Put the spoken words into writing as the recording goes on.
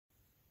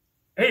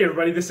Hey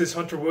everybody, this is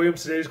Hunter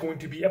Williams. Today is going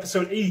to be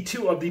episode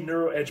 82 of the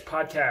Neuro Edge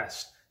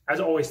podcast. As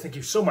always, thank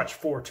you so much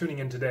for tuning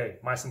in today.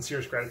 My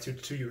sincerest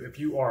gratitude to you if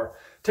you are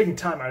taking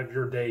time out of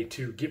your day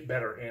to get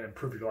better and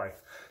improve your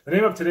life. The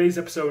name of today's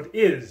episode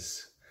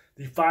is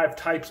the 5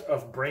 types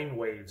of brain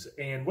waves.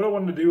 And what I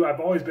wanted to do, I've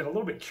always been a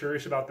little bit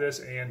curious about this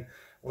and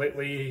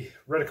lately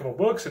read a couple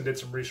books and did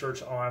some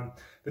research on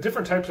the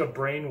different types of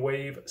brain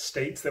wave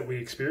states that we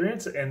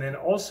experience, and then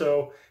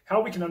also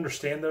how we can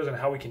understand those and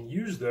how we can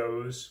use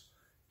those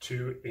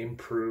to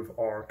improve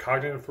our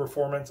cognitive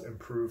performance,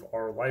 improve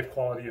our life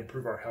quality,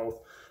 improve our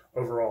health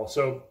overall.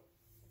 So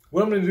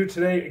what I'm going to do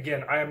today,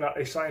 again, I am not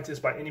a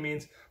scientist by any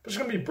means, but just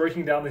going to be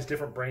breaking down these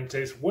different brain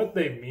states, what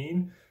they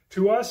mean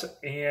to us,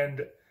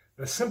 and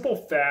the simple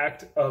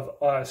fact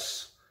of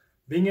us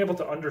being able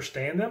to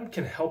understand them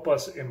can help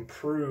us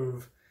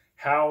improve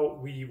how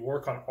we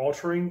work on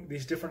altering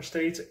these different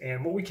states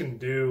and what we can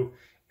do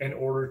in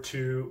order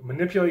to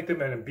manipulate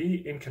them and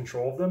be in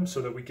control of them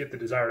so that we get the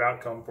desired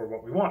outcome for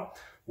what we want.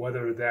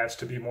 Whether that's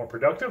to be more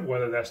productive,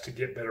 whether that's to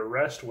get better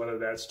rest, whether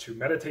that's to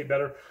meditate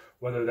better,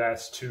 whether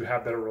that's to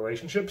have better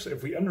relationships.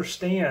 If we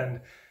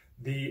understand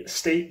the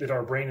state that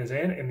our brain is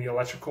in and the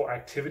electrical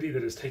activity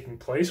that is taking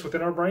place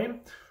within our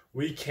brain,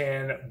 we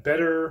can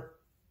better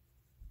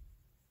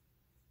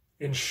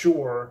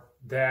ensure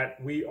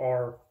that we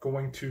are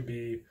going to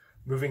be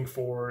moving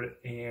forward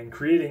and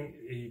creating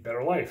a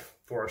better life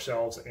for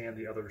ourselves and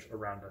the others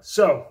around us.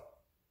 So,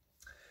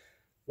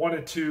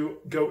 wanted to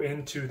go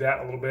into that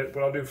a little bit.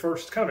 What I'll do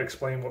first, kind of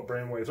explain what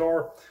brainwaves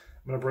are.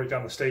 I'm going to break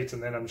down the states,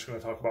 and then I'm just going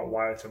to talk about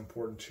why it's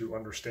important to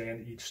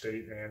understand each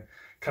state and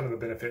kind of the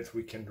benefits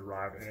we can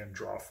derive and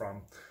draw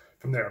from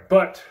there.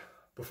 But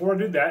before I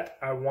do that,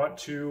 I want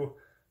to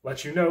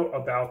let you know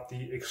about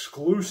the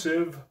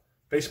exclusive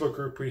Facebook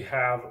group we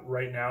have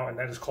right now, and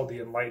that is called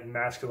the Enlightened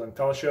Masculine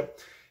Fellowship.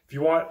 If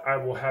you want, I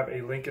will have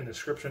a link in the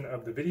description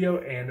of the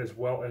video and as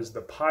well as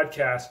the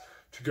podcast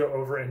to go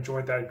over and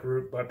join that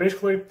group. But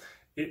basically,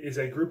 it is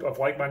a group of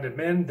like-minded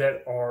men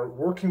that are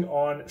working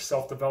on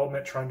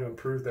self-development, trying to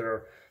improve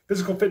their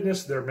physical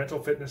fitness, their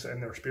mental fitness,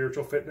 and their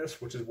spiritual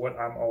fitness, which is what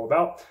I'm all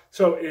about.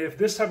 So if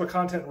this type of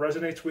content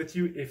resonates with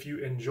you, if you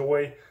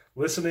enjoy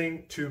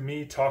listening to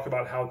me talk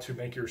about how to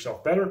make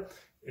yourself better,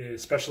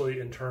 especially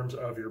in terms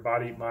of your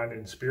body, mind,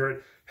 and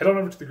spirit, head on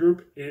over to the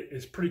group. It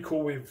is pretty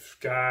cool. We've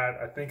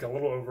got, I think, a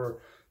little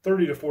over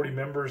 30 to 40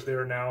 members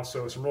there now.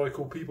 So some really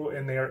cool people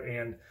in there,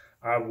 and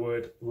I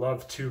would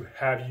love to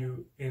have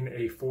you in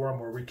a forum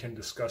where we can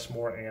discuss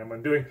more. And I'm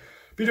going to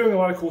be doing a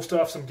lot of cool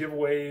stuff, some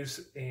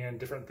giveaways and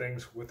different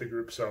things with the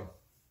group. So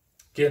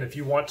again, if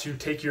you want to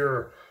take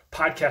your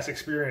podcast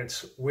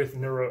experience with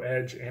Neuro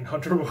Edge and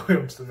Hunter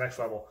Williams to the next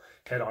level,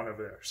 head on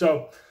over there.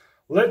 So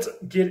let's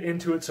get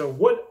into it. So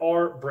what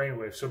are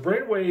brainwaves? So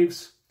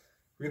brainwaves,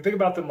 we can think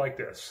about them like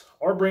this.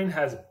 Our brain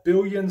has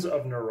billions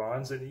of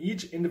neurons, and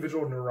each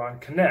individual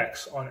neuron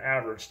connects on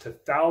average to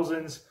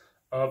thousands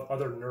of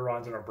other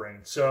neurons in our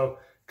brain. So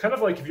kind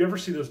of like if you ever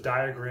see those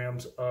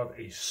diagrams of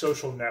a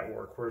social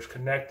network where it's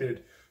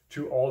connected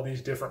to all these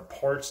different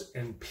parts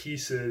and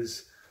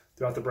pieces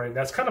throughout the brain,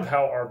 that's kind of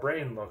how our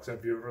brain looks.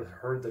 If you ever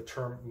heard the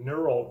term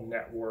neural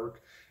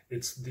network,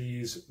 it's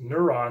these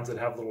neurons that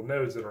have little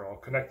nodes that are all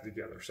connected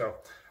together. So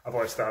I've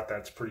always thought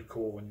that's pretty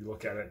cool when you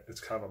look at it. It's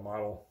kind of a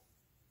model.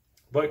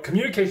 But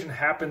communication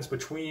happens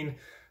between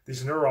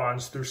these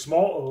neurons through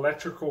small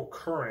electrical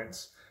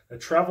currents that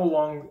travel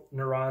along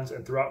neurons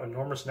and throughout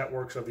enormous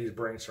networks of these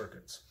brain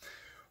circuits.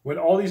 When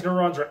all these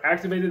neurons are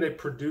activated, they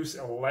produce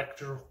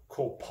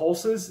electrical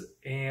pulses,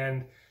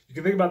 and you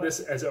can think about this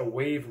as a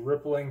wave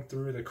rippling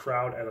through the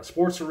crowd at a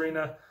sports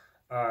arena.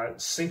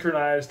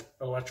 Synchronized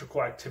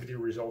electrical activity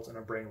results in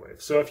a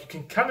brainwave. So if you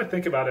can kind of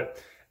think about it,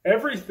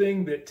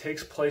 everything that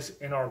takes place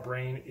in our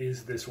brain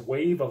is this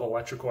wave of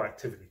electrical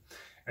activity.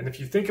 And if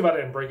you think about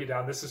it and break it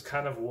down, this is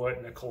kind of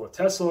what Nikola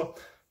Tesla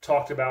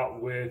talked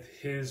about with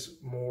his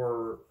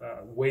more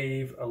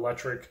wave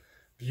electric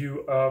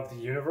view of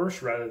the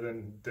universe rather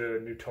than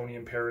the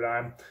Newtonian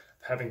paradigm,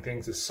 having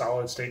things as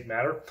solid state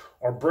matter.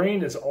 Our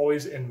brain is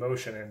always in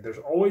motion, and there's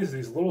always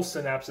these little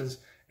synapses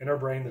in our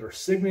brain that are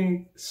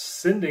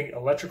sending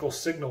electrical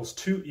signals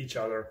to each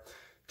other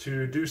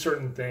to do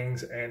certain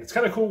things. And it's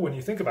kind of cool when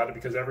you think about it,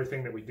 because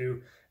everything that we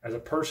do as a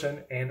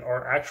person and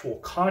our actual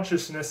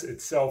consciousness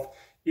itself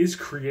is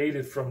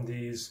created from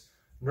these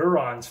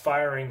neurons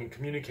firing and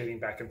communicating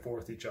back and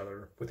forth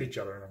with each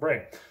other in our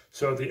brain.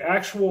 So the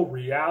actual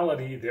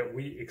reality that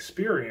we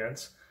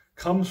experience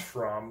comes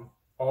from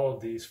all of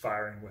these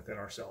firing within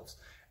ourselves.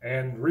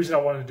 And the reason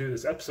I wanted to do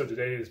this episode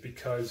today is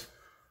because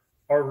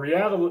our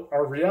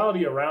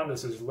reality around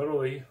us is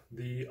literally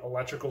the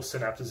electrical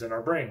synapses in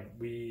our brain.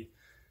 We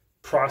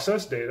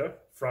process data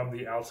from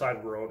the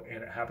outside world,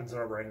 and it happens in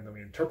our brain, and then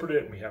we interpret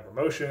it, and we have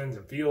emotions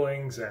and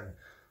feelings and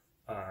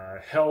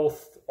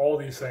health, all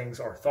these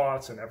things, our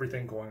thoughts and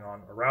everything going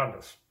on around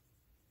us.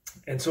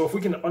 And so if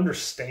we can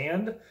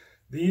understand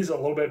these a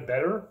little bit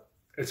better,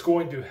 it's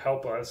going to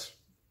help us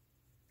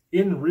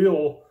in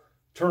real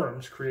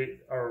terms create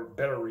our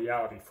better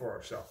reality for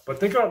ourselves. But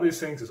think about these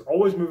things as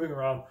always moving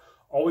around,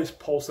 always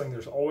pulsing.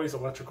 There's always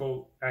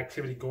electrical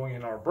activity going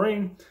in our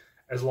brain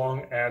as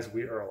long as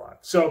we are alive.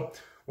 So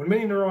when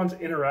many neurons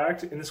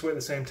interact in this way at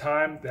the same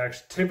time, the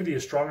activity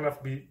is strong enough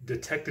to be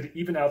detected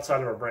even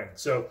outside of our brain.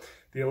 So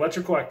the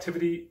electrical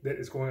activity that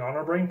is going on in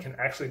our brain can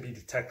actually be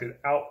detected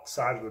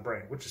outside of the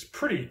brain, which is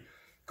pretty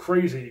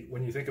crazy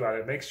when you think about it.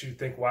 It makes you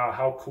think, wow,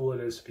 how cool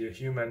it is to be a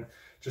human.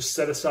 Just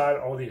set aside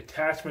all the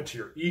attachment to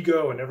your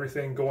ego and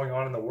everything going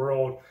on in the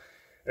world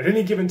at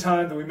any given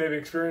time that we may be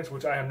experiencing,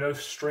 which I am no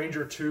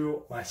stranger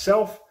to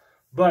myself.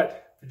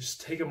 But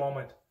just take a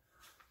moment,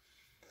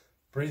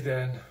 breathe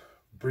in,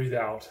 breathe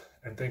out,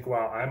 and think,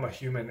 wow, I'm a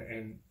human,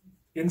 and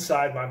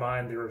inside my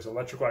mind there is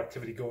electrical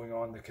activity going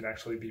on that can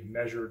actually be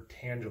measured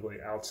tangibly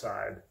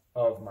outside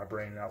of my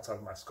brain and outside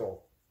of my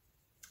skull.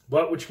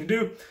 But what you can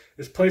do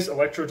is place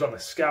electrodes on the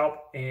scalp,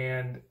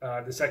 and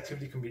this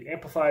activity can be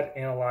amplified,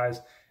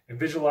 analyzed, and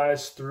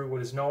visualized through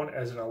what is known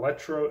as an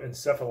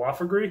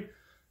electroencephalography.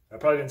 I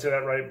probably didn't say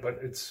that right, but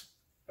it's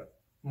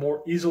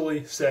more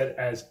easily said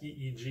as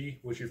EEG,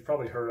 which you've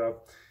probably heard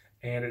of,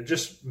 and it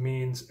just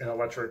means an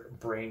electric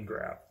brain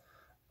graph.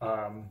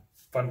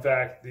 Fun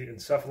fact, the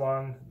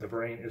encephalon, the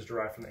brain, is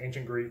derived from the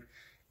ancient Greek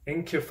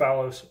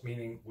enkephalos,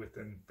 meaning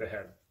within the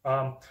head.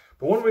 But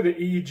one way the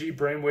EEG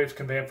brainwaves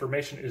convey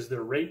information is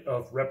their rate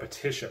of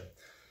repetition.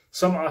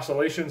 Some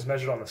oscillations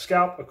measured on the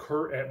scalp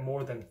occur at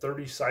more than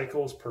 30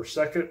 cycles per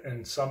second,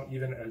 and some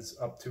even as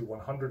up to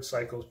 100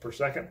 cycles per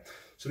second.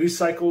 So these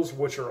cycles,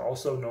 which are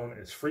also known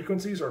as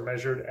frequencies, are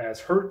measured as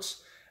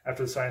hertz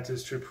after the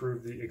scientists to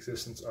prove the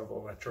existence of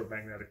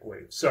electromagnetic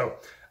waves. So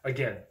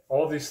again,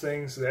 all of these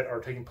things that are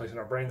taking place in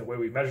our brain, the way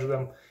we measure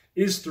them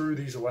is through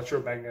these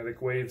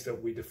electromagnetic waves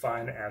that we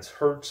define as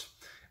hertz.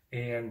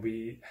 And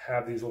we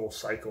have these little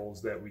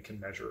cycles that we can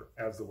measure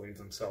as the waves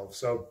themselves.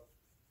 So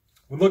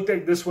when looked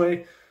at this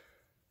way,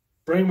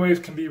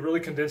 brainwaves can be really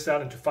condensed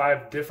down into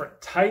 5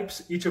 different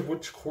types, each of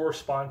which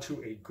correspond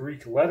to a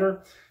Greek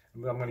letter.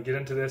 And I'm going to get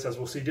into this. As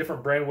we'll see,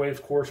 different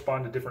brainwaves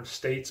correspond to different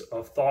states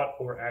of thought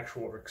or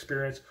actual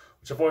experience,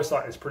 which I've always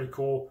thought is pretty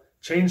cool.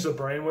 Change the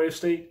brainwave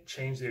state,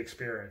 change the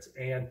experience.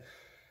 And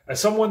as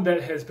someone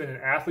that has been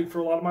an athlete for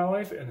a lot of my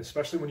life, and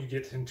especially when you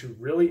get into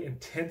really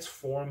intense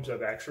forms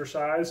of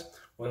exercise,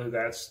 whether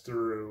that's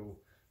through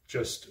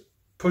just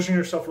pushing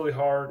yourself really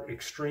hard,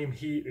 extreme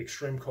heat,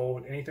 extreme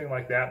cold, anything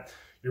like that,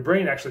 your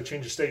brain actually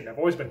changes state. And I've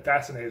always been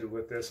fascinated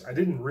with this. I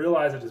didn't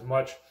realize it as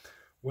much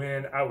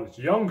when I was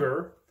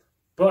younger,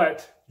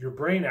 but your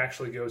brain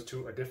actually goes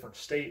to a different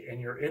state, and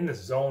you're in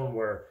this zone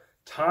where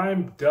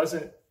time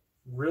doesn't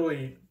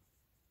really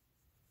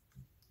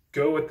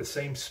go at the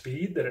same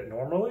speed that it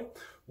normally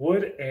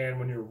would. And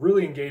when you're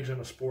really engaged in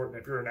a sport, and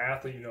if you're an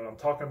athlete, you know what I'm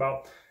talking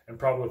about. And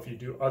probably if you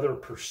do other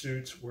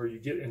pursuits where you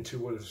get into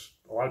what is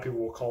a lot of people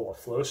will call a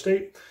flow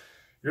state,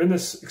 you're in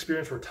this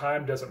experience where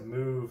time doesn't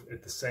move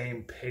at the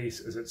same pace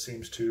as it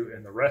seems to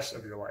in the rest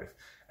of your life.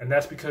 And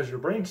that's because your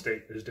brain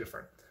state is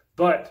different.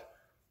 But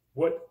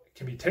what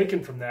can be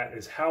taken from that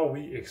is how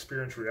we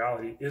experience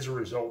reality is a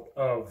result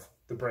of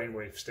the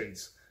brainwave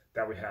states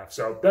that we have.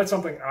 So that's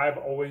something I've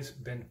always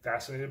been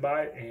fascinated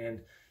by,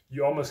 and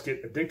you almost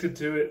get addicted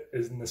to it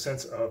is in the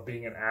sense of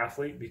being an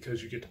athlete,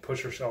 because you get to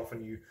push yourself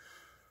and you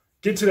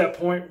get to that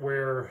point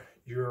where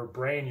your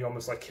brain, you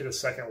almost like hit a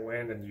second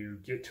wind, and you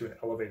get to an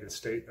elevated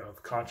state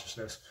of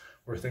consciousness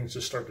where things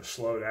just start to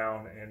slow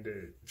down, and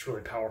it's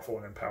really powerful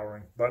and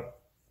empowering. But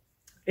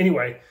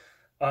anyway,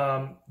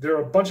 there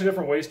are a bunch of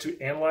different ways to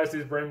analyze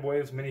these brain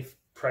waves. Many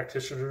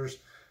practitioners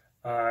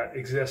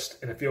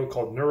exist in a field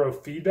called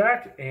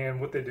neurofeedback, and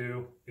what they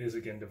do is,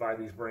 again, divide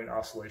these brain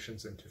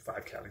oscillations into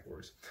 5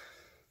 categories.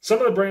 Some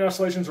of the brain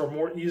oscillations are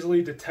more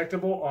easily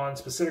detectable on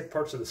specific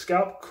parts of the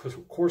scalp,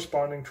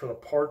 corresponding to the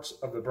parts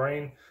of the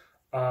brain.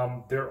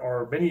 There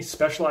are many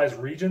specialized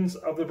regions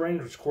of the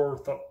brain which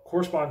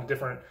correspond to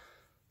different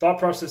thought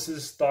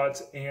processes,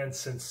 thoughts, and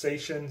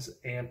sensations,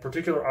 and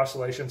particular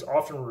oscillations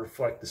often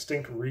reflect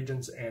distinct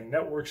regions and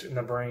networks in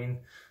the brain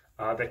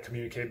that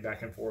communicate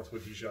back and forth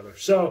with each other.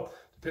 So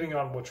depending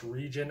on which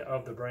region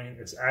of the brain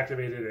is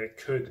activated, it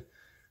could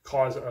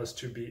cause us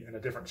to be in a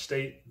different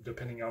state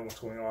depending on what's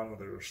going on,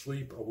 whether it's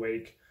sleep,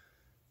 awake,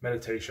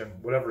 meditation,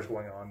 whatever's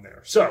going on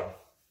there. So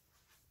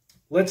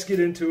let's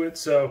get into it.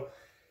 So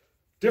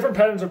different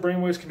patterns of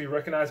brainwaves can be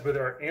recognized by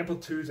their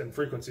amplitudes and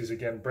frequencies.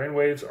 Again,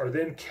 brainwaves are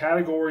then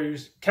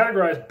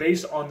categorized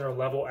based on their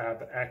level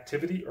of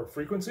activity or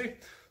frequency.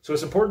 So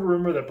it's important to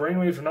remember that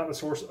brainwaves are not the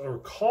source or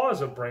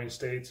cause of brain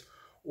states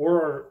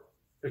or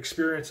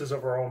experiences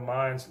of our own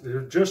minds.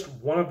 They're just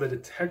one of the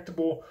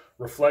detectable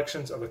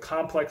reflections of the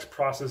complex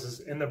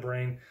processes in the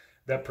brain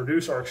that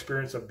produce our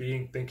experience of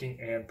being, thinking,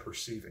 and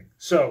perceiving.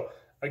 So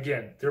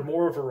again, they're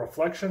more of a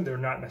reflection. They're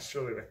not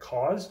necessarily the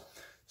cause.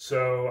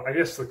 So I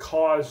guess the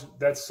cause,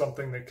 that's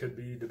something that could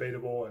be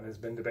debatable and has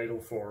been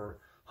debatable for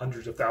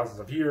hundreds of thousands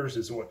of years,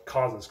 is what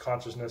causes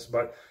consciousness.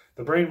 But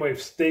the brainwave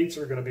states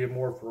are going to be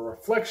more of a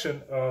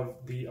reflection of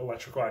the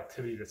electrical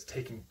activity that's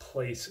taking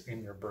place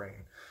in your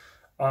brain.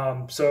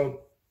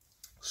 So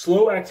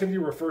slow activity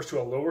refers to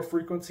a lower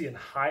frequency and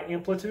high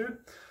amplitude.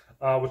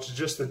 which is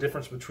just the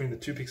difference between the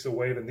two peaks of the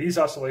wave. And these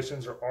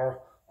oscillations are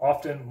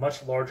often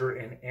much larger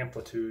in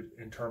amplitude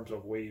in terms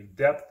of wave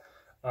depth.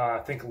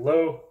 Think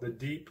low, the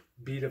deep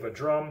beat of a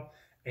drum,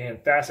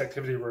 and fast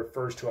activity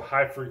refers to a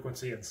high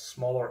frequency and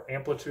smaller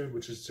amplitude,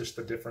 which is just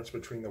the difference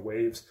between the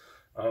waves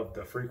of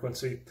the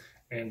frequency.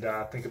 And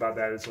think about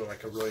that as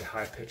like a really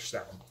high-pitched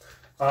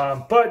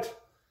sound. But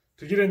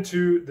to get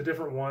into the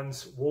different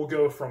ones, we'll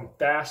go from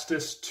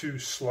fastest to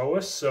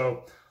slowest.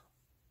 So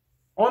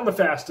on the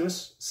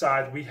fastest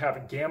side, we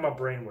have gamma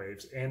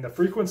brainwaves, and the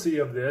frequency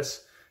of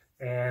this,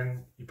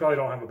 and you probably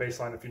don't have a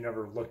baseline if you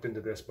never looked into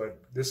this,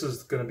 but this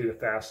is going to be the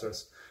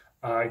fastest.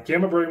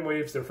 Gamma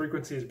brainwaves, their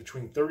frequency is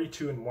between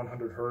 32 and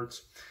 100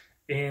 hertz,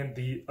 and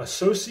the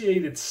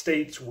associated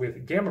states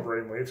with gamma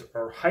brainwaves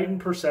are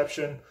heightened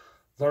perception,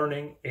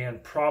 learning,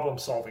 and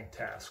problem-solving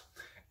tasks.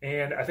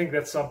 And I think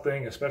that's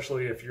something,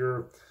 especially if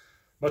you're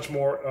much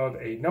more of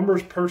a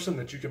numbers person,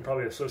 that you can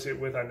probably associate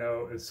with. I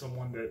know as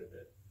someone that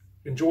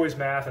enjoys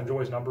math,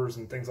 enjoys numbers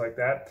and things like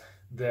that,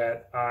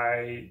 that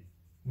I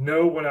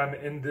know when I'm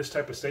in this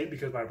type of state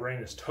because my brain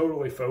is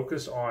totally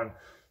focused on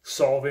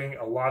solving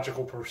a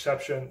logical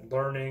perception,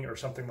 learning, or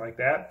something like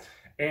that.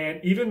 And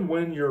even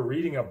when you're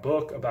reading a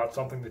book about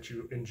something that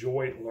you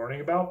enjoy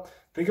learning about,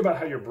 think about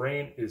how your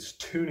brain is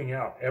tuning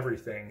out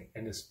everything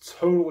and is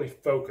totally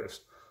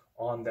focused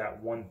on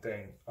that one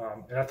thing.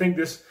 And I think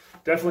this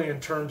definitely, in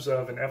terms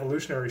of an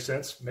evolutionary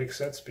sense, makes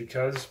sense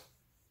because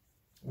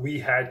we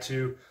had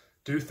to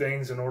do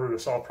things in order to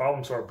solve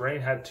problems. So our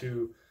brain had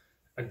to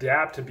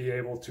adapt to be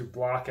able to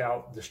block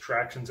out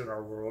distractions in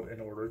our world in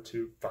order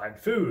to find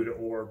food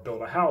or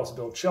build a house,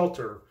 build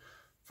shelter,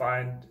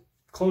 find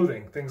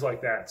clothing, things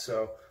like that.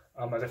 So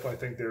I definitely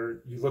think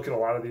you look at a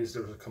lot of these,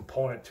 there's a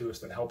component to us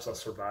that helps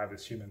us survive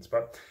as humans.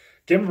 But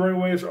gamma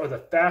brainwaves are the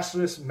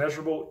fastest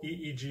measurable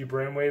EEG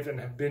brainwave and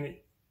have been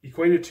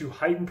equated to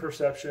heightened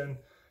perception,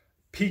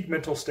 peak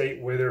mental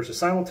state, where there's a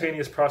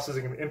simultaneous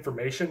processing of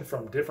information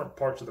from different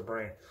parts of the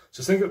brain.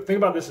 So think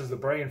about this as the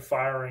brain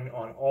firing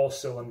on all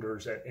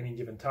cylinders at any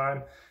given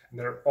time. And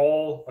they're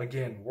all,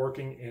 again,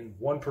 working in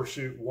one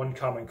pursuit, one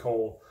common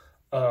goal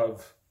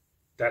of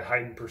that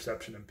heightened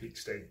perception and peak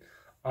state.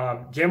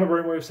 Gamma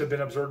brainwaves have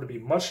been observed to be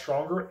much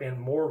stronger and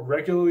more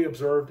regularly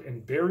observed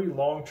in very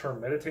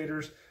long-term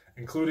meditators,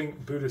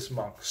 including Buddhist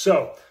monks.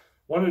 So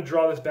wanted to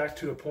draw this back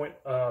to the point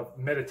of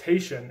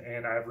meditation,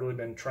 and I've really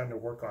been trying to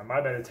work on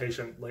my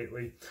meditation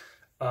lately.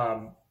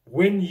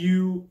 When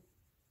you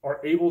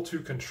are able to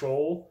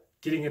control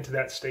getting into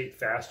that state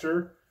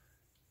faster,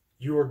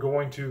 you are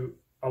going to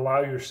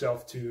allow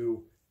yourself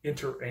to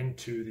enter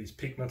into these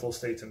peak mental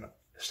states and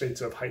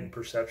states of heightened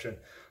perception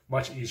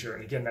much easier.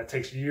 And again, that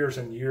takes years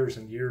and years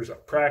and years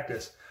of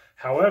practice.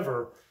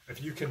 However,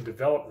 if you can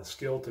develop the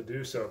skill to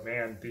do so,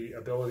 man, the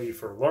ability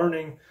for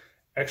learning,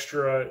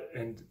 extra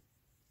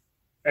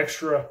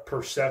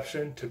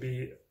perception, to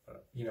be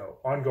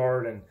on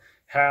guard and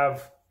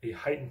have a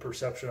heightened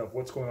perception of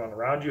what's going on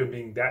around you and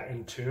being that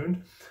in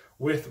tune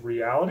with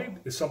reality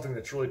is something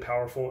that's really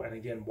powerful. And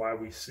again, why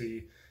we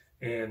see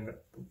in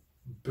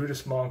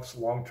Buddhist monks,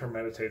 long-term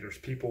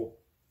meditators, people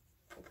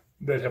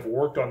that have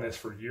worked on this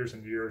for years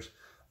and years,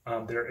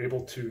 they're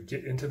able to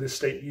get into this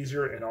state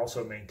easier and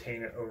also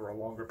maintain it over a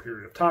longer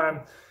period of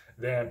time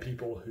than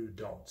people who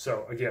don't.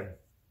 So again,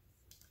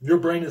 your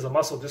brain is a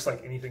muscle just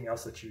like anything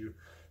else that you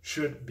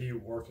should be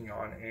working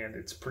on, and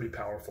it's pretty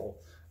powerful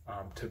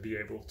to be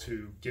able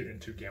to get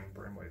into gamma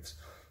brainwaves.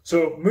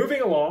 So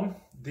moving along,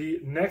 the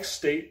next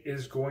state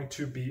is going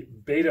to be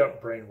beta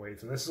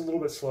brainwaves, and this is a little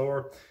bit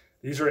slower.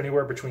 These are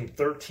anywhere between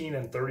 13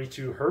 and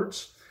 32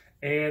 hertz,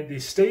 and the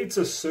states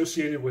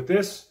associated with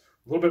this,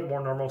 a little bit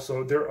more normal.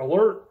 So they're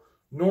alert,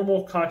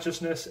 normal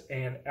consciousness,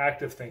 and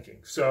active thinking.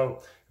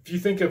 So if you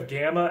think of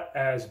gamma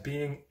as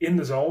being in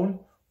the zone,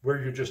 where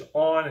you're just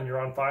on and you're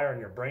on fire and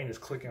your brain is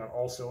clicking on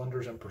all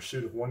cylinders in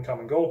pursuit of one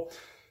common goal,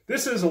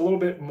 this is a little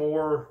bit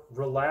more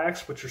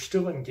relaxed, but you're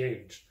still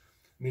engaged.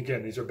 And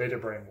again, these are beta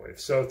brainwaves.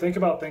 So think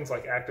about things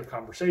like active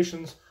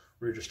conversations,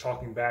 where you're just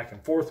talking back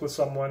and forth with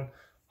someone,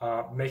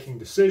 making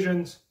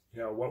decisions,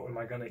 what am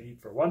I going to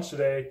eat for lunch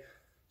today?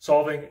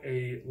 Solving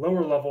a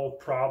lower level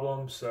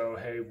problem. So,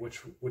 hey,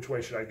 which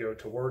way should I go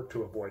to work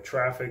to avoid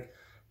traffic?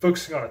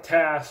 Focusing on a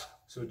task.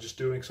 So just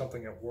doing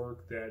something at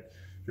work that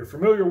you're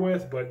familiar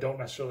with, but don't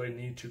necessarily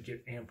need to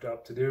get amped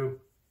up to do.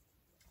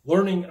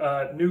 Learning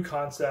new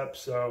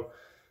concepts. So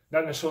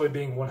not necessarily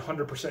being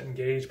 100%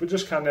 engaged, but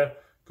just kind of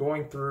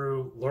going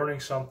through, learning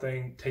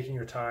something, taking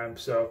your time.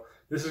 So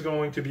this is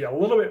going to be a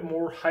little bit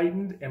more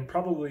heightened and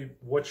probably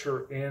what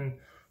you're in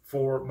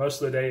for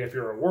most of the day. If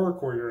you're at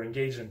work or you're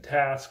engaged in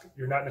tasks,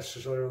 you're not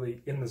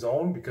necessarily in the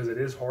zone, because it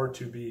is hard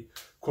to be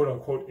quote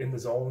unquote in the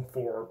zone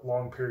for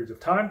long periods of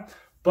time,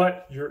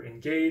 but you're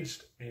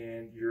engaged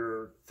and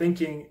you're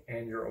thinking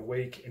and you're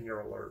awake and you're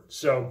alert.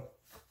 So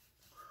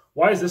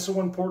why is this so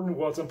important?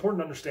 Well, it's important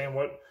to understand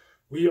what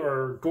we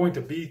are going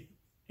to be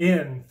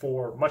in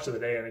for much of the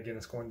day. And again,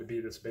 it's going to be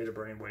this beta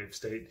brainwave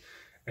state.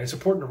 And it's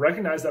important to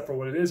recognize that for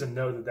what it is and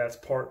know that that's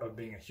part of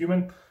being a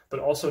human, but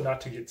also not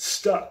to get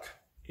stuck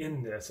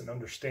in this and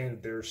understand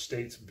that there's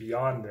states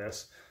beyond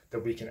this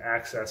that we can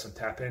access and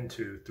tap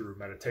into through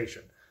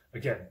meditation.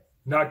 Again,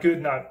 not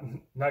good,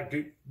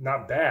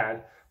 not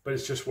bad, but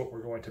it's just what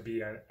we're going to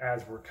be in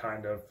as we're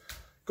kind of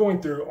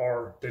going through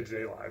our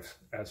day-to-day lives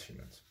as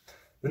humans.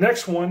 The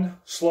next one,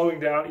 slowing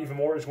down even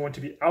more, is going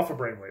to be alpha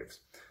brainwaves.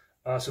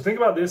 So think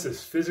about this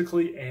as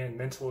physically and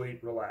mentally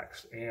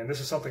relaxed. And this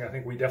is something I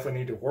think we definitely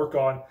need to work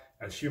on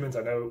as humans.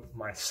 I know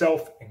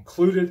myself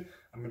included,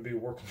 I'm going to be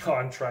working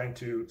on trying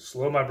to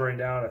slow my brain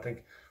down. I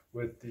think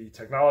with the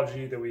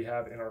technology that we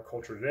have in our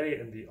culture today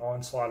and the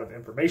onslaught of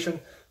information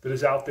that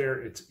is out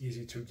there, it's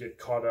easy to get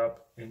caught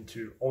up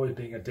into always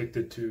being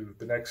addicted to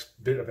the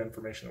next bit of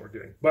information that we're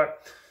doing.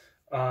 But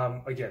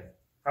again,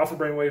 alpha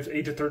brainwaves,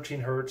 8 to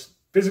 13 hertz,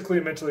 physically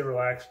and mentally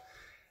relaxed.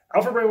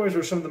 Alpha brainwaves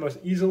are some of the most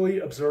easily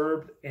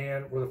observed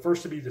and were the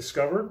first to be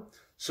discovered.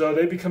 So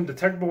they become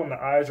detectable when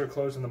the eyes are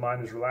closed and the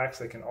mind is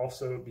relaxed. They can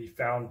also be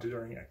found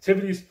during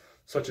activities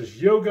such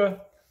as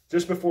yoga,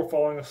 just before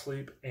falling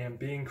asleep, and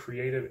being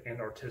creative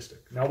and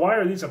artistic. Now, why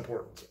are these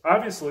important?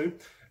 Obviously,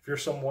 if you're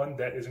someone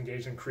that is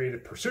engaged in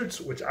creative pursuits,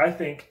 which I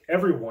think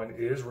everyone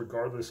is,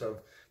 regardless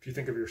of if you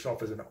think of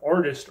yourself as an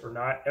artist or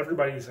not,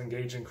 everybody is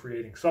engaged in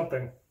creating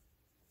something.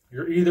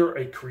 You're either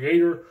a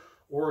creator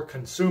or a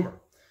consumer.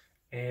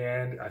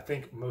 And I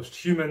think most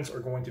humans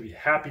are going to be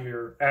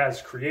happier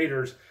as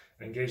creators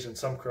and engaged in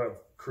some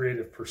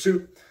creative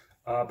pursuit.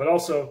 But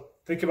also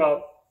think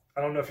about,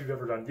 I don't know if you've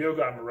ever done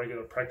yoga. I'm a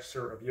regular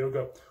practitioner of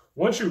yoga.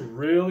 Once you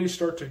really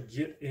start to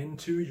get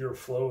into your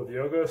flow of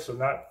yoga, so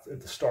not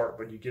at the start,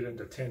 but you get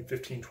into 10,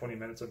 15, 20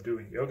 minutes of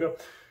doing yoga,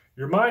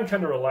 your mind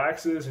kind of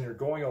relaxes and you're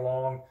going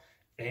along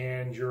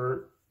and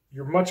you're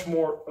much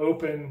more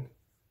open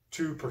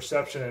to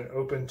perception and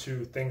open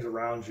to things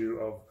around you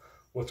of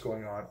what's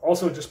going on.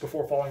 Also, just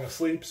before falling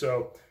asleep,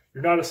 so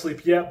you're not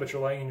asleep yet, but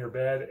you're laying in your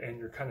bed and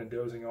you're kind of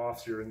dozing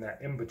off. So you're in that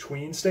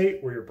in-between state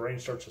where your brain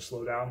starts to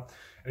slow down.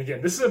 And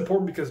again, this is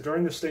important because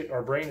during this state,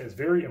 our brain is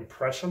very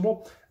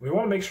impressionable. We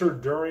want to make sure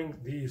during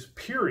these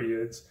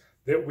periods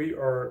that we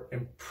are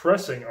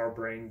impressing our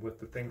brain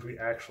with the things we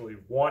actually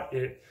want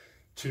it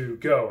to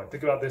go. And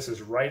think about this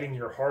as writing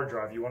your hard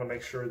drive. You want to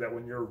make sure that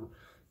when you're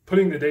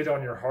putting the data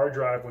on your hard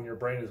drive, when your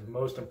brain is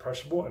most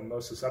impressionable and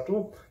most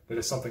susceptible, that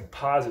it's something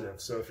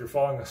positive. So if you're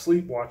falling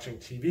asleep watching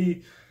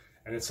TV,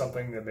 and it's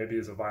something that maybe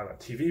is a violent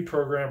TV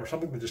program or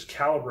something that just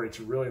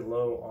calibrates really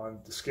low on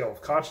the scale of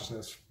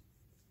consciousness,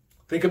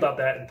 think about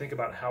that and think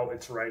about how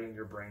it's writing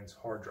your brain's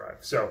hard drive.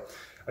 So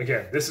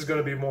again, this is going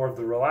to be more of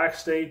the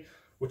relaxed state.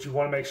 What you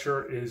want to make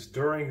sure is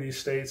during these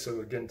states,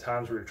 so again,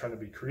 times where you're trying to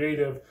be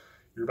creative,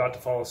 you're about to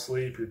fall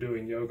asleep, you're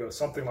doing yoga,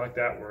 something like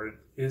that, where it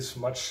is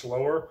much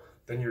slower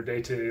than your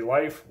day-to-day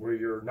life, where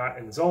you're not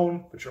in the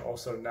zone, but you're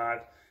also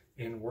not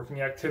in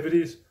working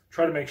activities.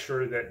 Try to make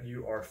sure that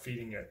you are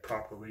feeding it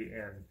properly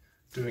and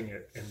doing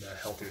it in the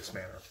healthiest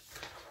manner.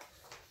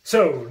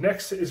 So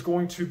next is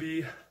going to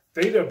be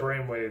theta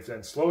brainwaves,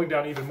 and slowing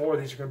down even more.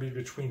 These are going to be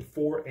between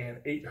 4 and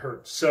 8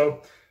 hertz.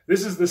 So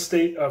this is the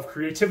state of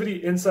creativity,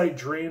 insight,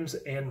 dreams,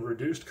 and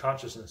reduced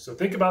consciousness. So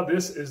think about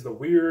this as the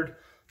weird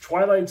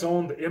twilight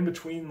zone, the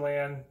in-between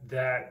land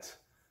that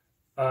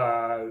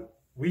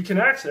we can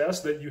access,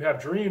 that you have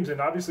dreams,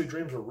 and obviously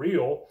dreams are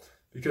real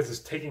because it's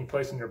taking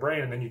place in your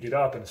brain, and then you get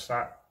up and it's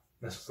not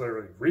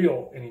necessarily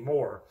real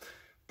anymore.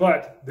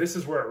 But this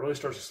is where it really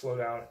starts to slow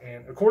down.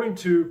 And according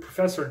to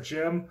Professor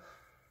Jim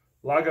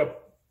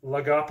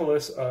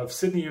Lagopoulos of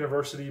Sydney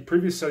University,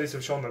 previous studies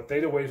have shown that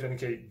theta waves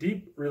indicate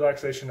deep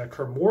relaxation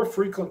occur more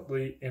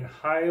frequently in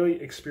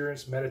highly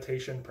experienced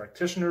meditation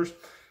practitioners.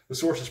 The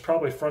source is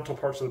probably frontal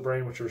parts of the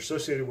brain, which are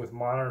associated with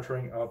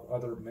monitoring of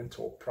other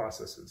mental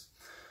processes.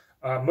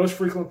 Most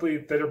frequently,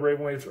 theta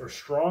brainwaves are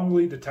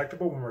strongly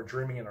detectable when we're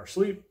dreaming in our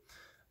sleep,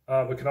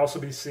 but can also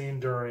be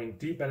seen during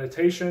deep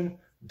meditation,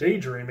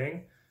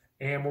 daydreaming,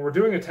 and when we're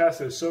doing a task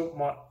that is so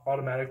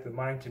automatic, the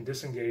mind can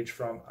disengage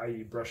from,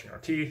 i.e. brushing our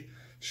teeth,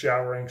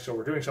 showering. So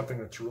we're doing something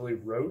that's really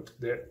rote,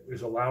 that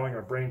is allowing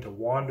our brain to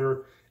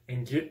wander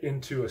and get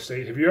into a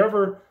state. Have you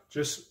ever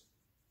just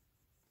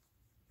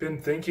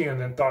been thinking and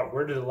then thought,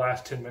 where did the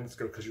last 10 minutes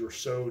go? Because you were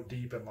so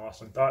deep and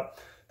lost in thought.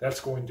 That's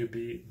going to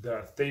be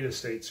the theta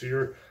state. So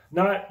you're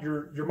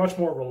much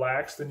more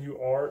relaxed than you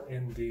are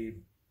in the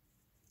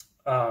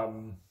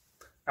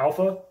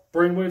alpha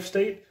brainwave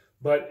state,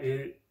 but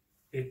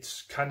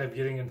it's kind of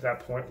getting into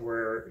that point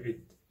where it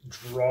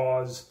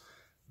draws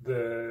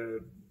the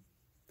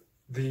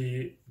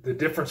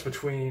difference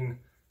between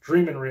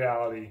dream and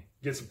reality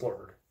gets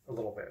blurred a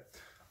little bit.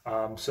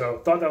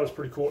 So thought that was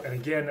pretty cool. And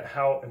again,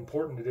 how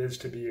important it is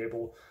to be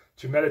able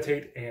to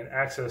meditate and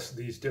access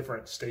these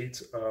different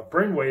states of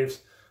brainwaves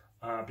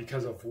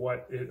because of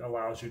what it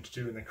allows you to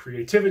do in the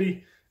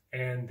creativity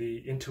and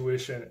the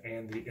intuition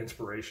and the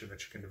inspiration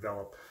that you can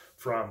develop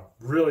from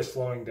really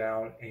slowing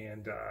down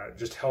and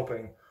just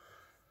helping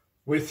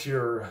with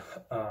your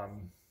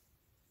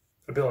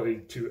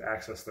ability to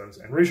access those.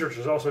 And research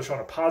has also shown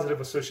a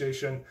positive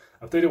association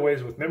of theta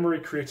waves with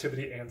memory,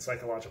 creativity, and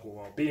psychological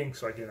well-being.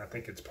 So again, I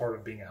think it's part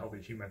of being a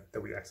healthy human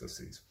that we access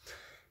these.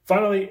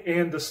 Finally,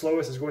 and the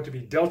slowest is going to be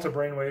delta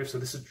brainwave. So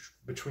this is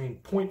between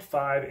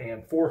 0.5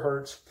 and 4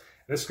 hertz.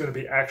 This is going to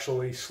be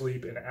actually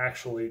sleep and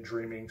actually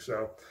dreaming.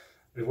 So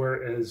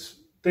whereas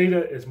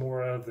theta is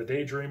more of the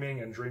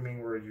daydreaming and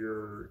dreaming where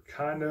you're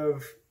kind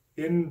of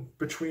in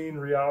between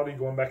reality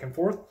going back and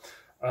forth,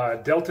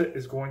 delta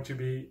is going to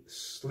be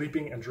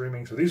sleeping and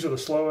dreaming. So these are the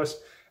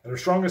slowest and the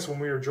strongest when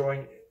we are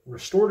enjoying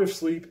restorative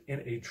sleep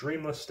in a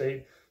dreamless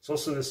state. It's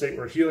also the state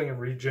where healing and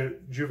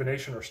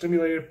rejuvenation are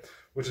stimulated,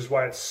 which is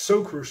why it's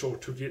so crucial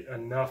to get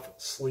enough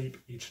sleep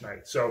each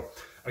night. So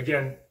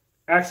again,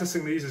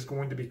 accessing these is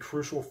going to be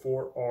crucial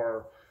for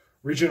our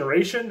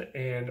regeneration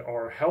and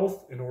our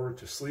health in order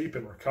to sleep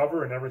and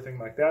recover and everything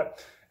like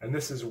that. And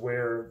this is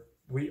where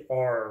we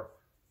are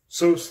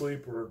so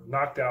asleep, we're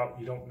knocked out,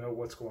 you don't know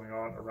what's going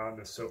on around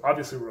us. So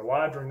obviously we're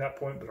alive during that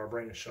point, but our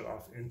brain is shut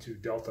off into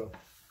delta.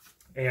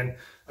 And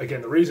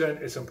again, the reason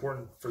it's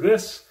important for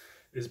this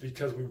is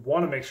because we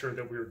want to make sure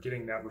that we're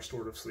getting that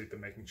restorative sleep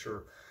and making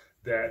sure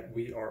that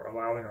we are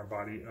allowing our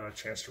body a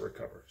chance to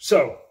recover.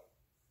 So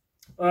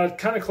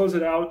kind of close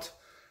it out.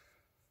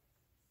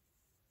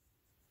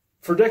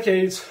 For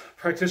decades,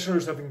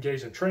 practitioners have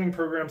engaged in training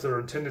programs that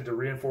are intended to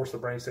reinforce the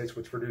brain states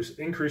which produce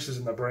increases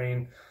in the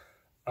brain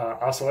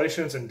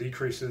oscillations and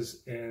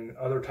decreases in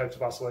other types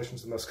of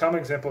oscillations. The most common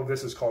example of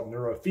this is called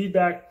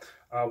neurofeedback,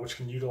 which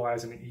can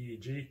utilize an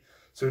EEG.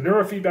 So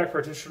neurofeedback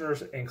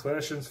practitioners and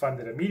clinicians find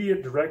that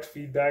immediate direct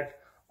feedback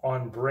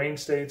on brain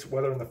states,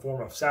 whether in the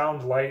form of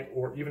sound, light,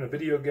 or even a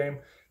video game,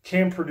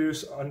 can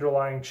produce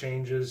underlying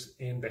changes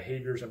in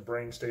behaviors and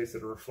brain states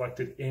that are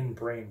reflected in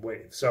brain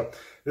waves. So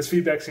this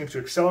feedback seems to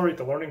accelerate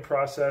the learning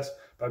process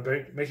by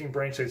making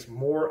brain states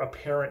more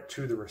apparent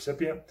to the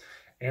recipient.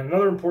 And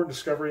another important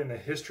discovery in the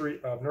history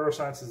of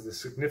neuroscience is the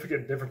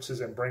significant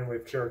differences in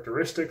brainwave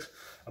characteristics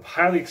of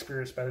highly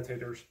experienced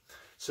meditators.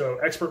 So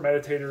expert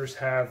meditators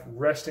have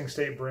resting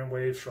state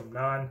brainwaves from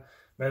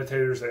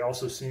non-meditators. They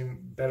also seem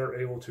better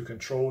able to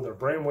control their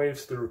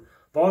brainwaves through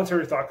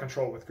voluntary thought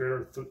control with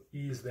greater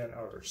ease than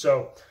others.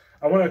 So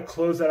I want to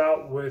close that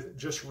out with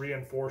just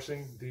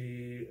reinforcing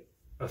the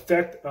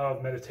effect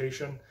of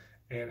meditation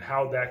and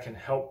how that can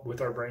help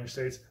with our brain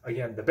states.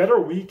 Again, the better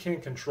we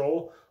can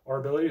control our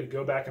ability to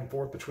go back and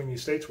forth between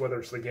these states, whether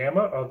it's the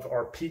gamma of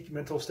our peak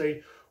mental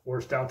state or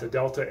it's down to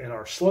delta in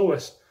our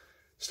slowest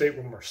state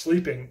when we're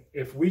sleeping,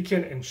 if we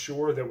can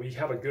ensure that we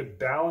have a good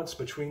balance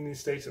between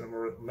these states and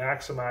we're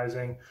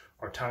maximizing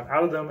our time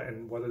out of them,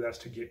 and whether that's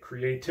to get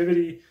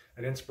creativity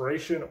and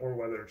inspiration or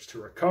whether it's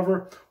to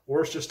recover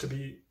or it's just to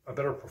be a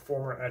better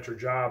performer at your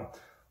job,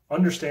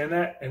 understand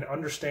that and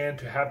understand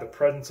to have the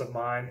presence of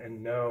mind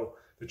and know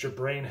that your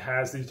brain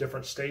has these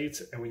different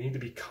states and we need to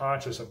be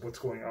conscious of what's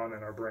going on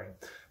in our brain.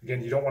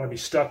 Again, you don't want to be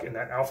stuck in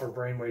that alpha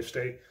brainwave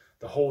state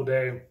the whole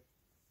day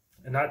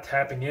and not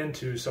tapping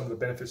into some of the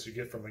benefits you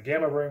get from the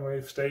gamma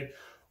brainwave state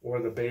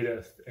or the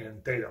beta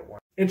and theta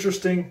one.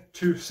 Interesting,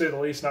 to say the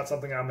least, not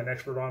something I'm an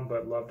expert on,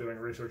 but love doing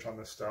research on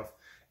this stuff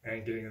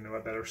and getting to know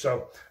it better.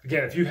 So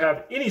again, if you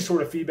have any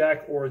sort of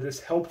feedback or this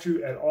helped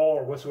you at all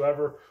or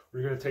whatsoever,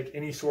 we're going to take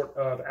any sort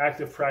of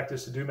active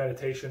practice to do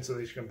meditation so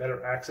that you can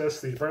better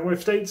access these brainwave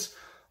states.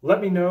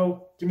 Let me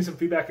know. Give me some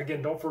feedback.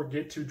 Again, don't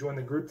forget to join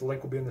the group. The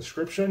link will be in the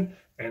description,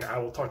 and I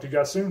will talk to you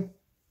guys soon.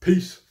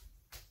 Peace.